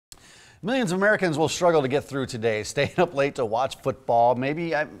Millions of Americans will struggle to get through today, staying up late to watch football. Maybe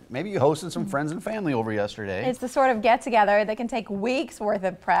you hosted some friends and family over yesterday. It's the sort of get-together that can take weeks worth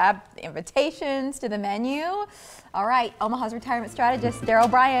of prep, invitations to the menu. All right, Omaha's retirement strategist Darrell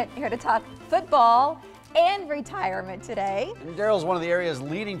Bryant here to talk football and retirement today. And Darrell's one of the area's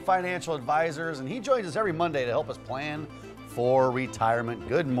leading financial advisors, and he joins us every Monday to help us plan for retirement.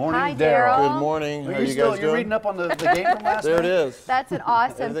 Good morning, Darrell. Good morning. How are you guys doing? You're reading up on the game from last There night? it is. That's an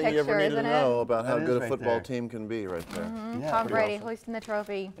awesome Everything picture, you ever need isn't to it? know about how That good is a right football there. team can be right there. Yeah, Tom Brady awesome. hoisting the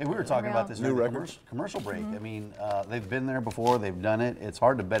trophy. And we were talking about this New in the records. commercial break. I mean, they've been there before. They've done it. It's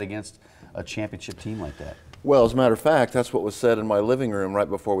hard to bet against a championship team like that. Well, as a matter of fact, that's what was said in my living room right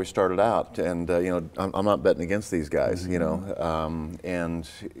before we started out. And, you know, I'm not betting against these guys, you know. And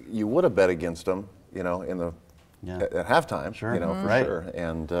you would have bet against them, you know, in the at halftime, Sure. you know, for sure.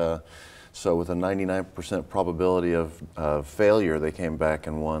 And so with a 99% probability of failure, they came back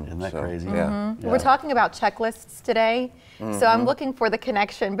and won. Isn't that so, crazy? Yeah. We're talking about checklists today, so I'm looking for the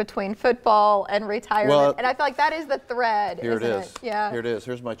connection between football and retirement, Well, and I feel like that is the thread. Here it isn't is. Yeah. Here it is.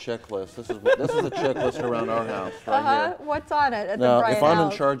 Here's my checklist. This is a checklist around our house right here. What's on it at the Now, Bryant if I'm in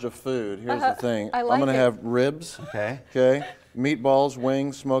house? charge of food, here's the thing. I I'm like going to it. have ribs, Okay. meatballs,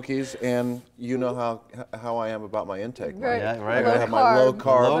 wings, smokies, and you know how I am about my intake. Right. Yeah, right. I'm going to have my low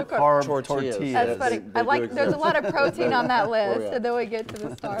carb tortillas. That's funny. They I do there's a lot of protein on that list, yeah. and then we get to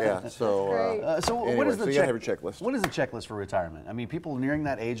the start. Yeah, so, Great. So anyway, what is the you gotta have your checklist. What is the checklist for retirement? I mean, people nearing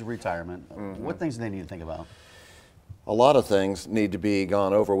that age of retirement, what things do they need to think about? A lot of things need to be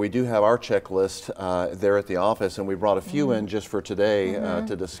gone over. We do have our checklist there at the office, and we brought a few in just for today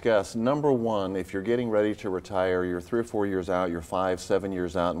to discuss. Number one, if you're getting ready to retire, you're 3 or 4 years out, you're 5, 7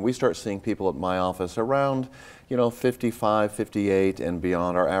 years out, and we start seeing people at my office around, you know, 55, 58 and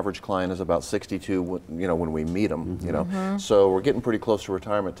beyond. Our average client is about 62, you know, when we meet them, you know. So we're getting pretty close to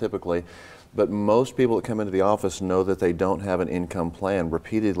retirement typically. But most people that come into the office know that they don't have an income plan.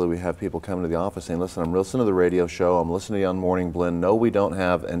 Repeatedly, we have people come into the office saying, listen, I'm listening to the radio show, I'm listening to you on Morning Blend. No, we don't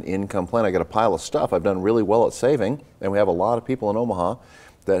have an income plan. I got a pile of stuff. I've done really well at saving, and we have a lot of people in Omaha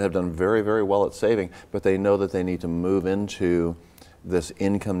that have done very, very well at saving, but they know that they need to move into this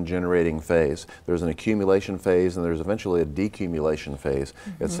income generating phase. There's an accumulation phase and there's eventually a decumulation phase,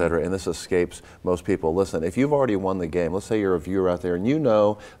 et cetera, and this escapes most people. Listen, if you've already won the game, let's say you're a viewer out there and you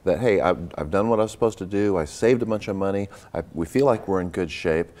know that, hey, I've done what I was supposed to do, I saved a bunch of money, we feel like we're in good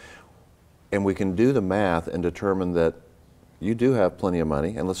shape, and we can do the math and determine that you do have plenty of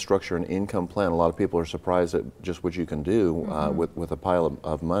money, and let's structure an income plan. A lot of people are surprised at just what you can do with a pile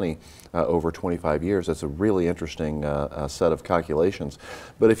of money over 25 years. That's a really interesting set of calculations.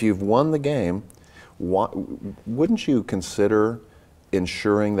 But if you've won the game, wouldn't you consider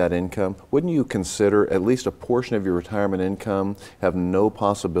insuring that income? Wouldn't you consider at least a portion of your retirement income have no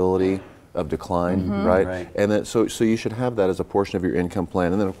possibility of decline, right? And then, so you should have that as a portion of your income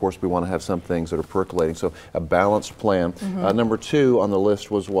plan. And then, of course, we want to have some things that are percolating. So a balanced plan. Number 2 on the list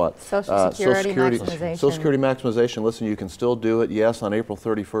was what? Social Security maximization. Social Security maximization. Listen, you can still do it. Yes, on April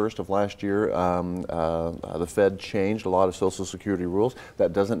 31st of last year, the Fed changed a lot of Social Security rules.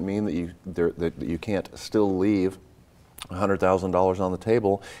 That doesn't mean that you can't still leave $100,000 on the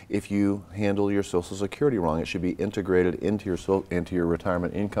table if you handle your Social Security wrong. It should be integrated into your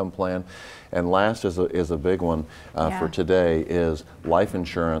retirement income plan. And last is a big one for today is life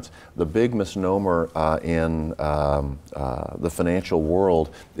insurance. The big misnomer in the financial world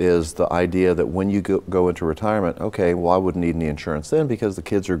is the idea that when you go into retirement, okay, well, I wouldn't need any insurance then because the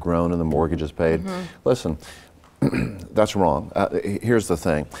kids are grown and the mortgage is paid. Listen, that's wrong. Here's the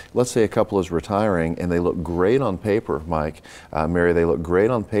thing. Let's say a couple is retiring and they look great on paper, Mike, Mary, they look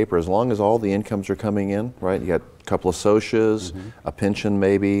great on paper as long as all the incomes are coming in, right? You got a couple of socias, a pension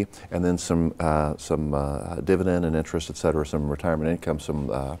maybe, and then some dividend and interest, et cetera, some retirement income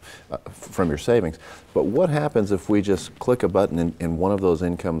from your savings. But what happens if we just click a button and one of those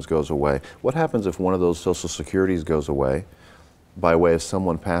incomes goes away? What happens if one of those Social Securities goes away by way of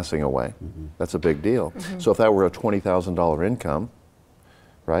someone passing away? That's a big deal. So if that were a $20,000 income,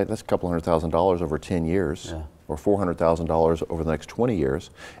 right, that's a couple $100,000 over 10 years, or $400,000 over the next 20 years,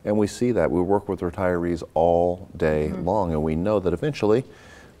 and we see that. We work with retirees all day long, and we know that eventually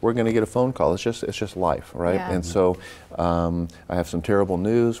we're going to get a phone call. It's just life, right? Yeah. And so I have some terrible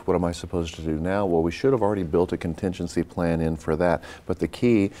news. What am I supposed to do now? Well, we should have already built a contingency plan in for that. But the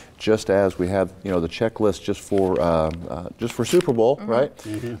key, just as we have, you know, the checklist just for Super Bowl, right?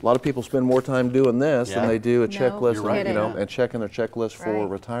 A lot of people spend more time doing this than they do a checklist, you know, and checking their checklist for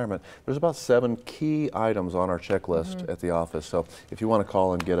retirement. There's about 7 key items on our checklist at the office. So if you want to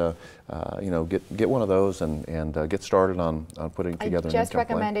call and get a, you know, get one of those and get started on putting together an income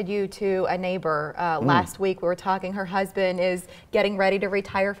plan. recommended you to a neighbor last week. We were talking, her husband is getting ready to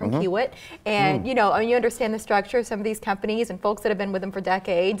retire from Hewitt. And, you know, I mean, you understand the structure of some of these companies and folks that have been with them for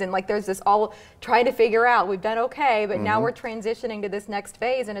decades. And like, there's this all trying to figure out, we've done okay, but now we're transitioning to this next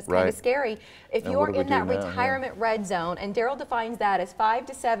phase, and it's kind of scary. If you're in that retirement red zone, and Darrell defines that as 5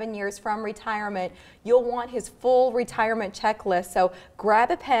 to 7 years from retirement, you'll want his full retirement checklist. So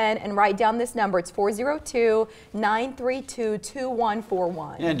grab a pen and write down this number. It's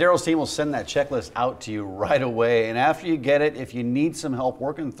 402-932-2141. Yeah, and Darrell's team will send that checklist out to you right away. And after you get it, if you need some help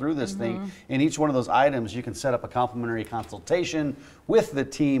working through this thing in each one of those items, you can set up a complimentary consultation with the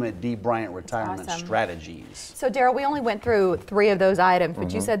team at D. Bryant Retirement Strategies. So Darrell, we only went through 3 of those items,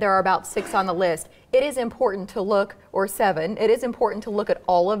 but you said there are about 6 on the list. It is important to look, or 7, it is important to look at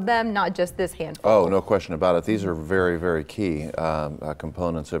all of them, not just this handful. Oh, no question about it. These are very, very key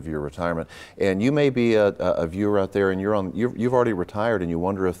components of your retirement. And you may be a viewer out there, and you've already retired, and you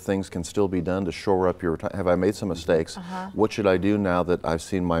wonder if things can still be done to shore up your retirement. Have I made some mistakes? What should I do now that I've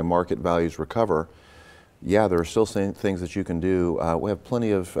seen my market values recover? Yeah, there are still things that you can do. We have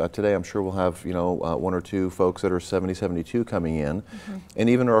plenty of, today I'm sure we'll have, you know, 1 or 2 folks that are 70, 72 coming in. And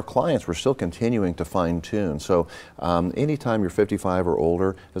even our clients, we're still continuing to fine tune. So anytime you're 55 or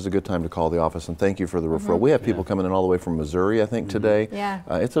older is a good time to call the office, and thank you for the referral. We have people coming in all the way from Missouri, I think, today.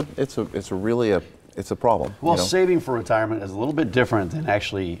 It's a problem. Well, you know? saving for retirement is a little bit different than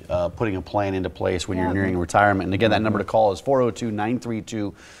actually putting a plan into place when you're nearing retirement. And again, that number to call is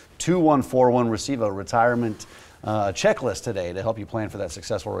 402-932-2141. Receive a retirement checklist today to help you plan for that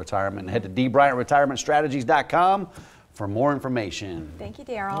successful retirement. Head to dbryantretirementstrategies.com for more information. Thank you,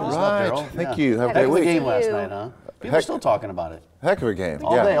 Darrell. Good stuff, Darrell. Thank you. Have a Heck great of a week. game last night, huh? People are still talking about it. Heck of a game.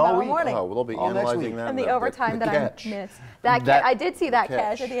 All day, all week. Morning. Oh, we'll be All next analyzing week. that. And the overtime that catch. I missed. I did see that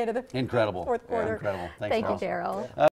catch at the end of the Incredible. fourth quarter. Incredible. Thanks, Thank you, Darrell. Darrell.